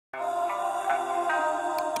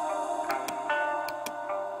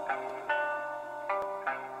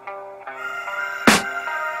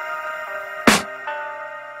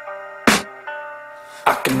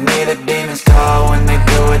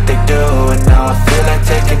what they do. And now I feel like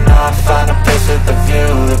taking off, find a place with a view.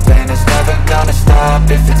 The pain is never gonna stop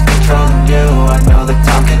if it's controlling you. I know that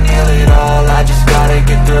time can heal it all, I just gotta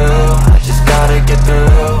get through. I just gotta get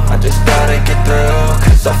through, I just gotta get through.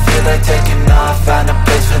 Cause I feel like taking off, find a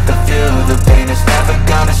place with a view. The pain is never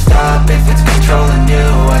gonna stop if it's controlling you.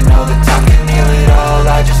 I know that time can heal it all,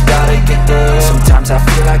 I just gotta get through. Sometimes I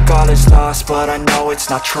feel like all is lost, but I know it's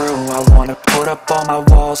not true. I wanna put up all my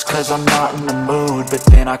walls cause I'm not in the mood, but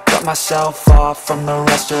then I cut myself off from the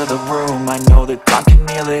rest of the room. I know that time can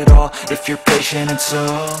heal it all if you're patient, and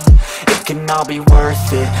soon it can all be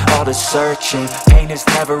worth it, all the searching. Pain is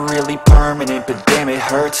never really permanent, but damn it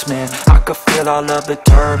hurts, man. I could feel all of the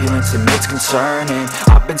turbulence and it's concerning.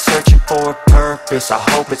 I've been searching for a purpose, I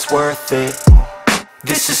hope it's worth it.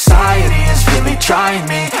 This society is really trying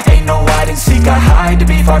me. Ain't no hide and seek, I hide to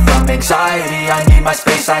be far from anxiety. I need my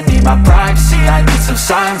space, I need my privacy. I need some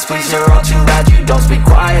silence, please, you're all too loud. You don't speak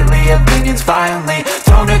quietly, opinions violently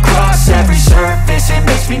thrown across every surface. It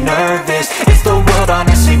makes me nervous, is the world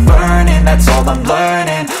honestly burning? That's all I'm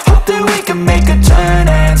learning. Hope that we can make a turn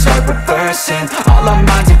and start reversing all our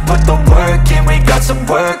minds and put the work in. We got some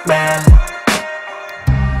work, man.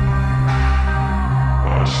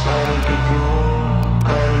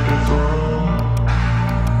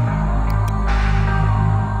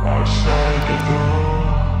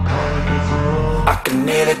 I can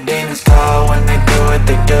hear the demons call when they do what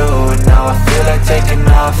they do. And now I feel like taking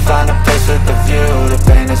off, find a place with a view. The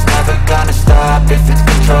pain is never gonna stop if it's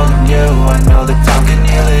controlling you. I know that time can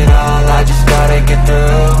heal it all, I just gotta get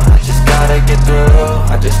through. I just gotta get through,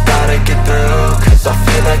 I just gotta get through. Cause I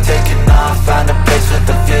feel like taking off, find a place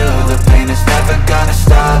with a view. The pain is never gonna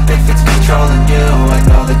stop if it's controlling you. I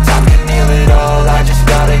know that time can heal it all, I just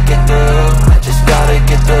gotta get through. I just gotta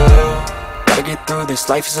get through. Gotta get through this,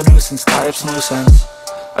 life is a nuisance, tie up some loose ends.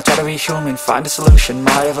 I try to be human, find a solution,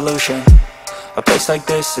 my evolution. A place like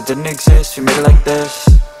this, it didn't exist, we made it like this.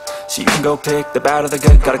 So you can go pick the bad or the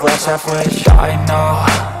good, got a glass half wish. I know,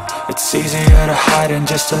 it's easier to hide than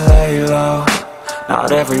just to lay low.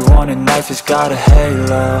 Not everyone in life has got a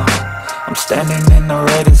halo. I'm standing in the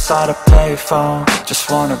red inside a payphone,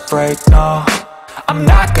 just wanna break, no. I'm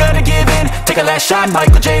not gonna give in, take a last shot,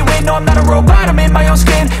 Michael J. Win. No, I'm not a robot, I'm in my own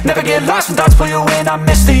skin. Never get lost when thoughts pull you in. I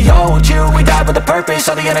miss the old you, we died with a purpose.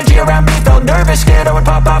 All the energy around me felt nervous, scared I would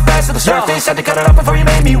pop out fast to the surface. Had to cut it off before you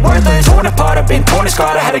made me worthless. Torn apart, I've been torn and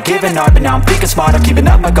scarred. I had to give an art, but now I'm thinking smart. I'm keeping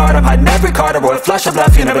up my guard, I'm hiding every card. A royal flush of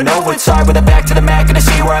love, you never know what's hard. With a back to the mat, gonna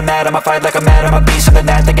see where I'm at. I'ma fight like I'm mad, I'ma be something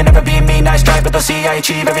that they can never be me. Nice try, but they'll see I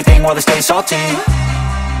achieve everything while they stay salty.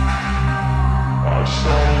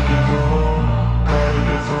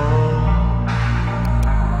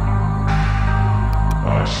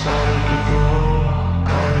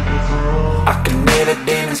 I can hear the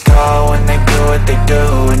demons call when they do what they do.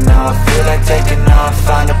 And now I feel like taking off,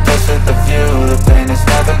 find a place with a view. The pain is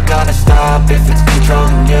never gonna stop if it's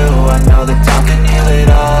controlling you. I know that time can heal it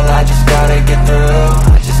all, I just gotta get through.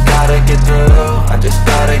 I just gotta get through, I just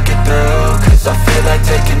gotta get through. Cause I feel like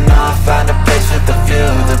taking off, find a place with a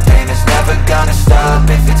view. The pain is never gonna stop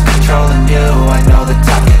if it's controlling you. I know that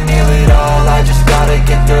time can heal it all, I just gotta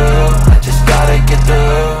get through. I just gotta get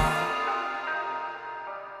through.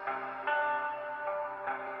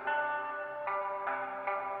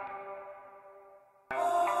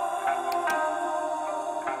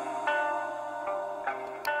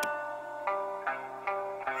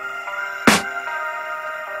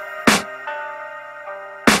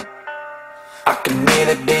 I can hear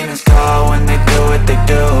the demons call when they do what they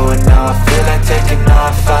do. And now I feel like taking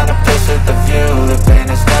off, find a place with a view. The pain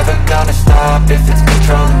is never gonna stop if it's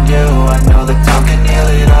controlling you. I know that time can heal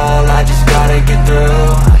it all, I just gotta get through.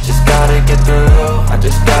 I just gotta get through, I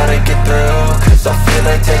just gotta get through. Cause I feel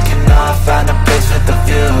like taking off, find a place with a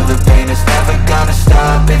view. The pain is never gonna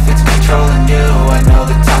stop if it's controlling you. I know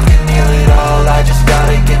that time can heal it all, I just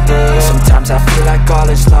gotta get through. Sometimes I feel like all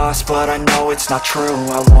is lost, but I know it's not true.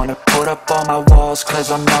 I wanna put up all my walls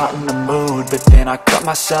cause I'm not in the mood, but then I cut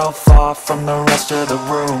myself off from the rest of the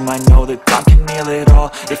room. I know that time can heal it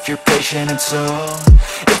all if you're patient, and soon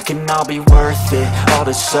it can all be worth it, all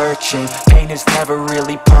the searching. Pain is never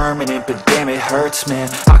really permanent, but damn it hurts, man.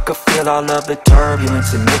 I could feel all of the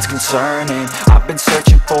turbulence and it's concerning. I've been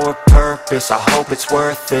searching for a purpose, I hope it's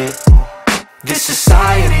worth it. This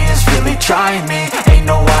society is really trying me. Ain't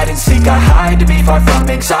no hide and seek, I hide to be far from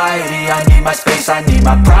anxiety. I need my space, I need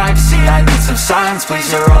my privacy. I need some silence, please,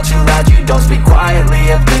 you're all too loud. You don't speak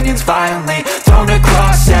quietly, opinions violently thrown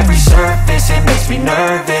across every surface. It makes me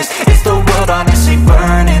nervous, is the world honestly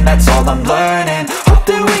burning? That's all I'm learning. Hope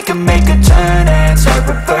that we can make a turn and start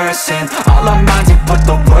reversing all our minds and put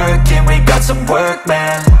the work in. We got some work,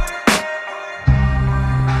 man.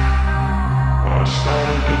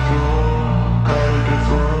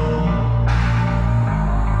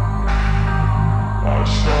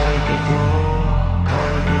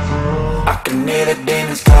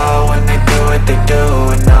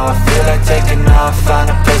 I feel like taking off,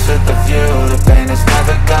 find a place with a view. The pain is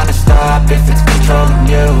never gonna stop if it's controlling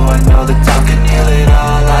you. I know that time can heal it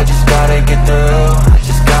all, I just gotta get through. I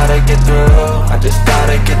just gotta get through, I just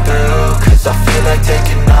gotta get through. Cause I feel like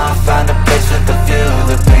taking off, find a place with a view.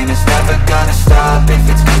 The pain is never gonna stop if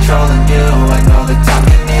it's controlling you. I know that time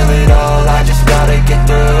can heal it all, I just gotta get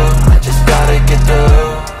through. I just gotta get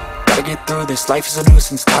through. Gotta get through this, life is a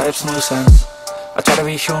nuisance, tied up some loose ends. I try to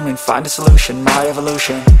be human, find a solution, my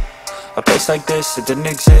evolution. A place like this, it didn't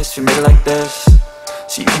exist, we made it like this.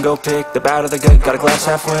 So you can go pick the bad or the good, got a glass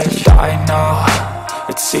halfway. I know,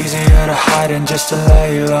 it's easier to hide than just to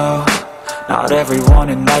lay low. Not everyone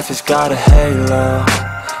in life has got a halo.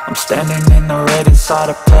 I'm standing in the red inside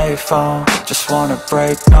a payphone, just wanna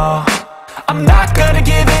break, no. I'm not gonna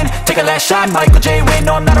give in, take a last shot, Michael J. Win.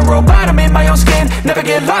 No, I'm not a robot, I'm in my own skin. Never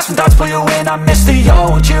get lost when thoughts pull you in. I miss the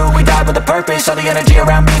old you, we died with a purpose. All the energy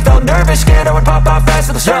around me felt nervous, scared I would pop out fast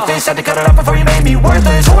to the surface. Had to cut it off before you made me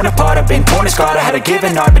worthless. Torn apart, I've been torn and scarred. I had a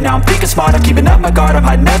given art, but now I'm thinking smart. I'm keeping up my guard, I'm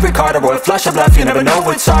hiding every card. A royal flush of left, you never know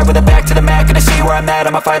what's hard. With a back to the mat, gonna see where I'm at.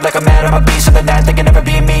 I'ma fight like I'm mad, I'ma be something that they can never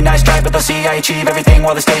be me. Nice try, but they'll see I achieve everything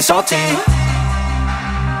while they stay salty.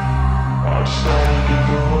 I started to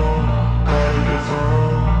go.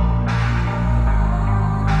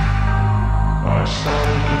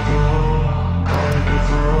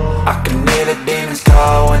 I can hear the demons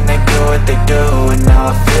call when they do what they do. And now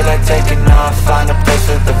I feel like taking off, find a place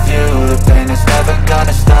with a view. The pain is never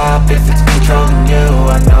gonna stop if it's controlling you.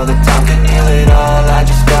 I know that time can heal it all, I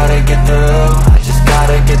just gotta get through. I just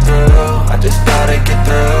gotta get through, I just gotta get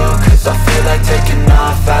through. Cause I feel like taking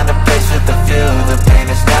off, find a place with a view. The pain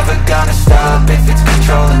is never gonna stop if it's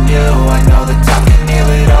controlling you. I know that time can heal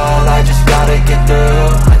it all, I just gotta get through.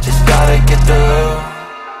 I just gotta get through.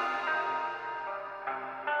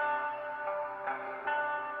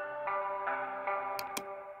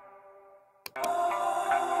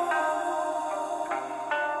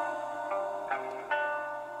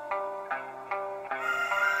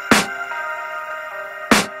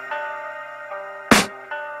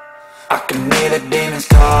 I can hear the demons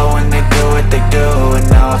call when they do what they do. And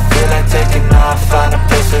now I feel like taking off, find a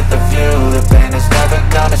place with a view. The pain is never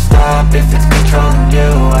gonna stop if it's controlling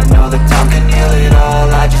you. I know that time can heal it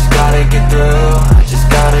all, I just gotta get through. I just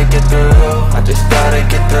gotta get through, I just gotta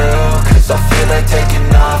get through. Cause I feel like taking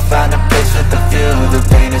off, find a place with a view. The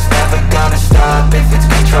pain is never gonna stop if it's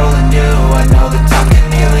controlling you. I know that time can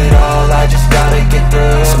heal it all, I just gotta get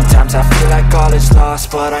through. Sometimes I feel like all is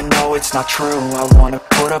lost, but I know it's not true. I wanna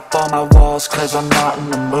put up all my walls cause I'm not in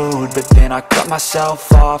the mood, but then I cut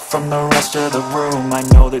myself off from the rest of the room. I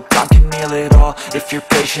know that time can heal it all if you're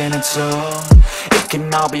patient and soon it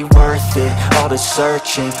can all be worth it, all the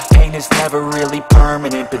searching. Pain is never really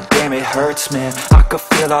permanent, but damn it hurts, man. I could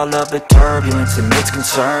feel all of the turbulence and it's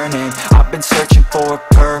concerning. I've been searching for a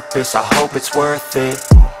purpose, I hope it's worth it.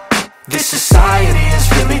 This society is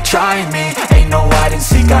really trying me. Ain't no hide and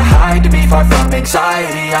seek, I hide to be far from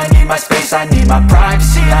anxiety. I need my space, I need my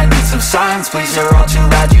privacy. I need some silence, please, you're all too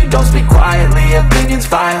loud. You don't speak quietly, opinions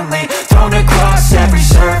violently thrown across every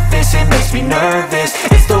surface. It makes me nervous,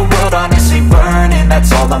 it's the world honestly burning.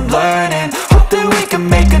 That's all I'm learning, hope that we can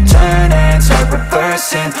make a turn and start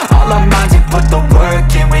reversing all our minds and put the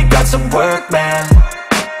work in. We got some work, man.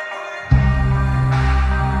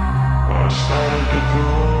 I started to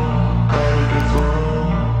grow.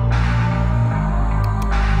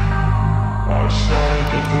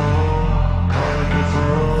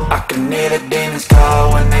 I can hear the demons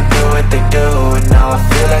call when they do what they do. And now I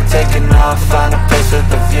feel like taking off, find a place with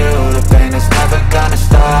a view. The pain is never gonna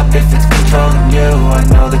stop if it's controlling you. I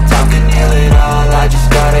know that time can heal it all, I just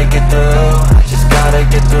gotta get through. I just gotta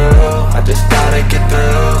get through, I just gotta get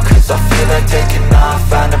through. Cause I feel like taking off,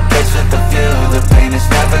 find a place with a view. The pain is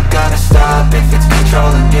never gonna stop if it's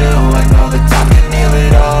controlling you. I know that time can heal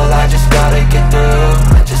it all, I just gotta get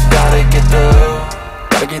through. I just gotta get through.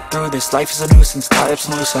 Gotta get through this, life is a nuisance, tie up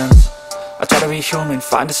some loose ends. I try to be human,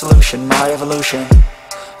 find a solution, my evolution.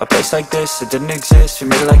 A place like this, it didn't exist, we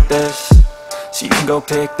made it like this. So you can go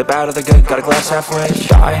pick the bad or the good, got a glass halfway.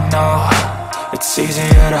 I know, it's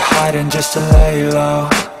easier to hide than just to lay low.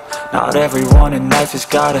 Not everyone in life has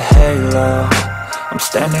got a halo. I'm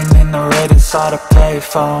standing in the red inside a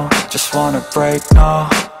payphone, just wanna break, no.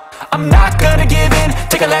 I'm not gonna give in,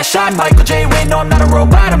 take a last shot, Michael J. Win. No, I'm not a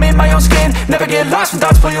robot, I'm in my own skin. Never get lost when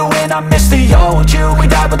thoughts pull you in. I miss the old you, we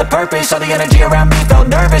died with a purpose. All the energy around me felt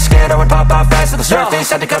nervous, scared I would pop out fast to the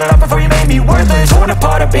surface. Had to cut it off before you made me worthless. Torn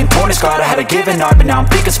apart, I've been torn and scarred. I had a given art, but now I'm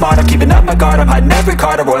thinking smart. I'm keeping up my guard, I'm hiding every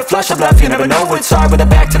card. A royal flush of left, you never know what's hard. With a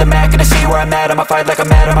back to the mat, gonna see where I'm at. I'ma fight like I'm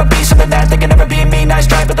mad, I'ma be something that they can never be me. Nice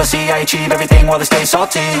try, but they'll see I achieve everything while they stay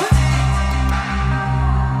salty.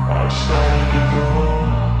 I started to go.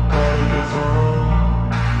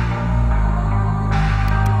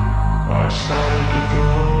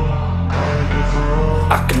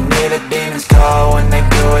 I can hear the demons call when they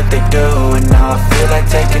do what they do. And now I feel like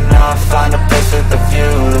taking off, find a place with a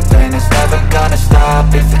view. The pain is never gonna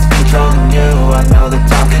stop if it's controlling you. I know that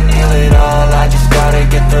time can heal it all, I just gotta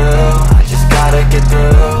get through. I just gotta get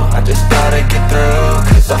through, I just gotta get through.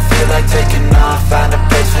 Cause I feel like taking off, find a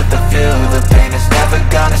place with a view. The pain is never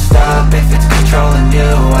gonna stop if it's controlling you.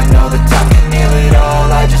 I know that time can heal it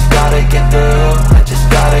all, I just gotta get through. I just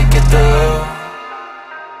gotta get through.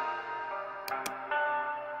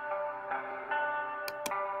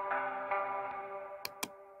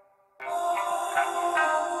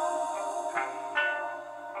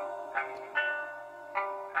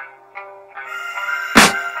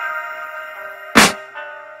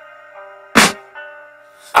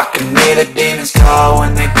 I can hear the demons call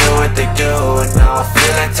when they do what they do. And now I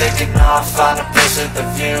feel like taking off, find a place with a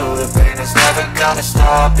view. The pain is never gonna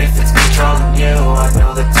stop if it's controlling you. I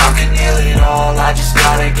know that time can heal it all, I just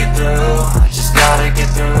gotta get through. I just gotta get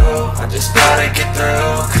through, I just gotta get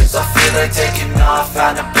through. Cause I feel like taking off,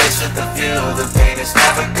 find a place with a view. The pain is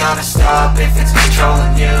never gonna stop if it's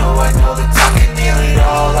controlling you. I know that time can heal it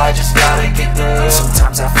all, I just gotta get through.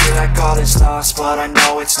 Sometimes I feel like all is lost, but I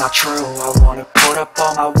know it's not true. I wanna put up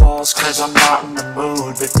all my walls cause I'm not in the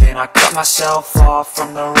mood, but then I cut myself off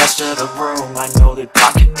from the rest of the room. I know that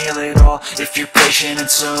time can heal it all if you're patient, and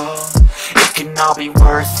soon it can all be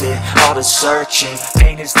worth it, all the searching.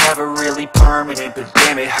 Pain is never really permanent, but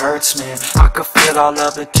damn it hurts, man. I could feel all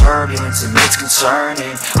of the turbulence and it's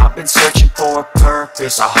concerning. I've been searching for a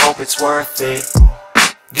purpose, I hope it's worth it.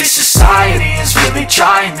 This society is really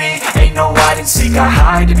trying me. Ain't no hide and seek, I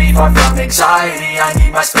hide to be far from anxiety. I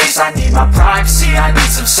need my space, I need my privacy. I need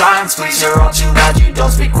some silence, please. You're all too loud, you don't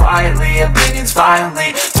speak quietly. Opinions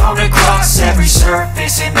violently thrown across every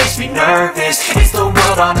surface. It makes me nervous. Is the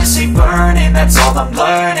world honestly burning? That's all I'm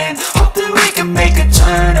learning. Hope that we can make a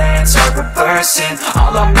turn and start reversing.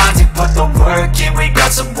 All our minds and put the work in. We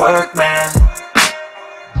got some work, man.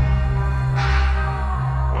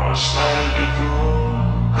 I started to go.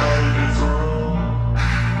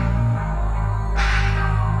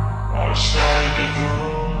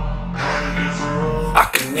 I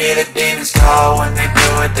can hear the demons call when they do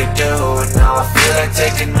what they do. And now I feel like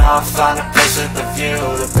taking off, find a place with a view.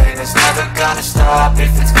 The pain is never gonna stop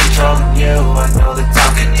if it's controlling you. I know that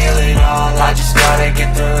time can heal it all, I just gotta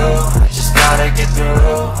get through. I just gotta get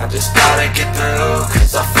through, I just gotta get through.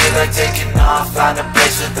 Cause I feel like taking off, find a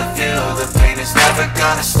place with a view. The pain is never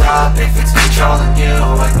gonna stop if it's controlling you.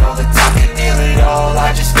 I know that time can heal it all,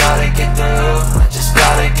 I just gotta get through. I just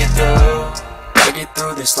gotta get through. Gotta get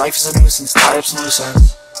through this, life is a nuisance, tie up some loose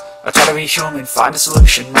ends. I try to be human, find a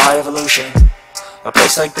solution, my evolution. A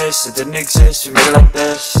place like this, it didn't exist, we made it like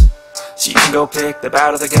this. So you can go pick the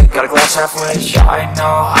bad or the good, got a glass halfway. I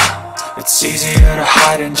know, it's easier to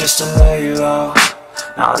hide than just to lay low.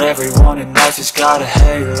 Not everyone in life has got a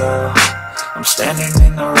halo. I'm standing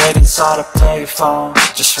in the red inside a payphone,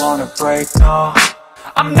 just wanna break, no.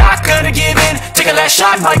 I'm not gonna give in, take a last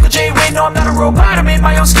shot, Michael J. Win. No, I'm not a robot, I'm in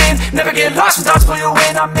my own skin. Never get lost when thoughts pull you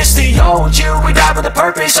in. I miss the old you, we died with a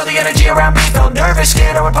purpose. All the energy around me felt nervous,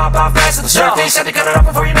 scared I would pop out fast to the surface. Had to cut it off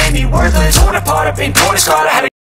before you made me worthless. Torn apart, I've been torn and scarred. I had to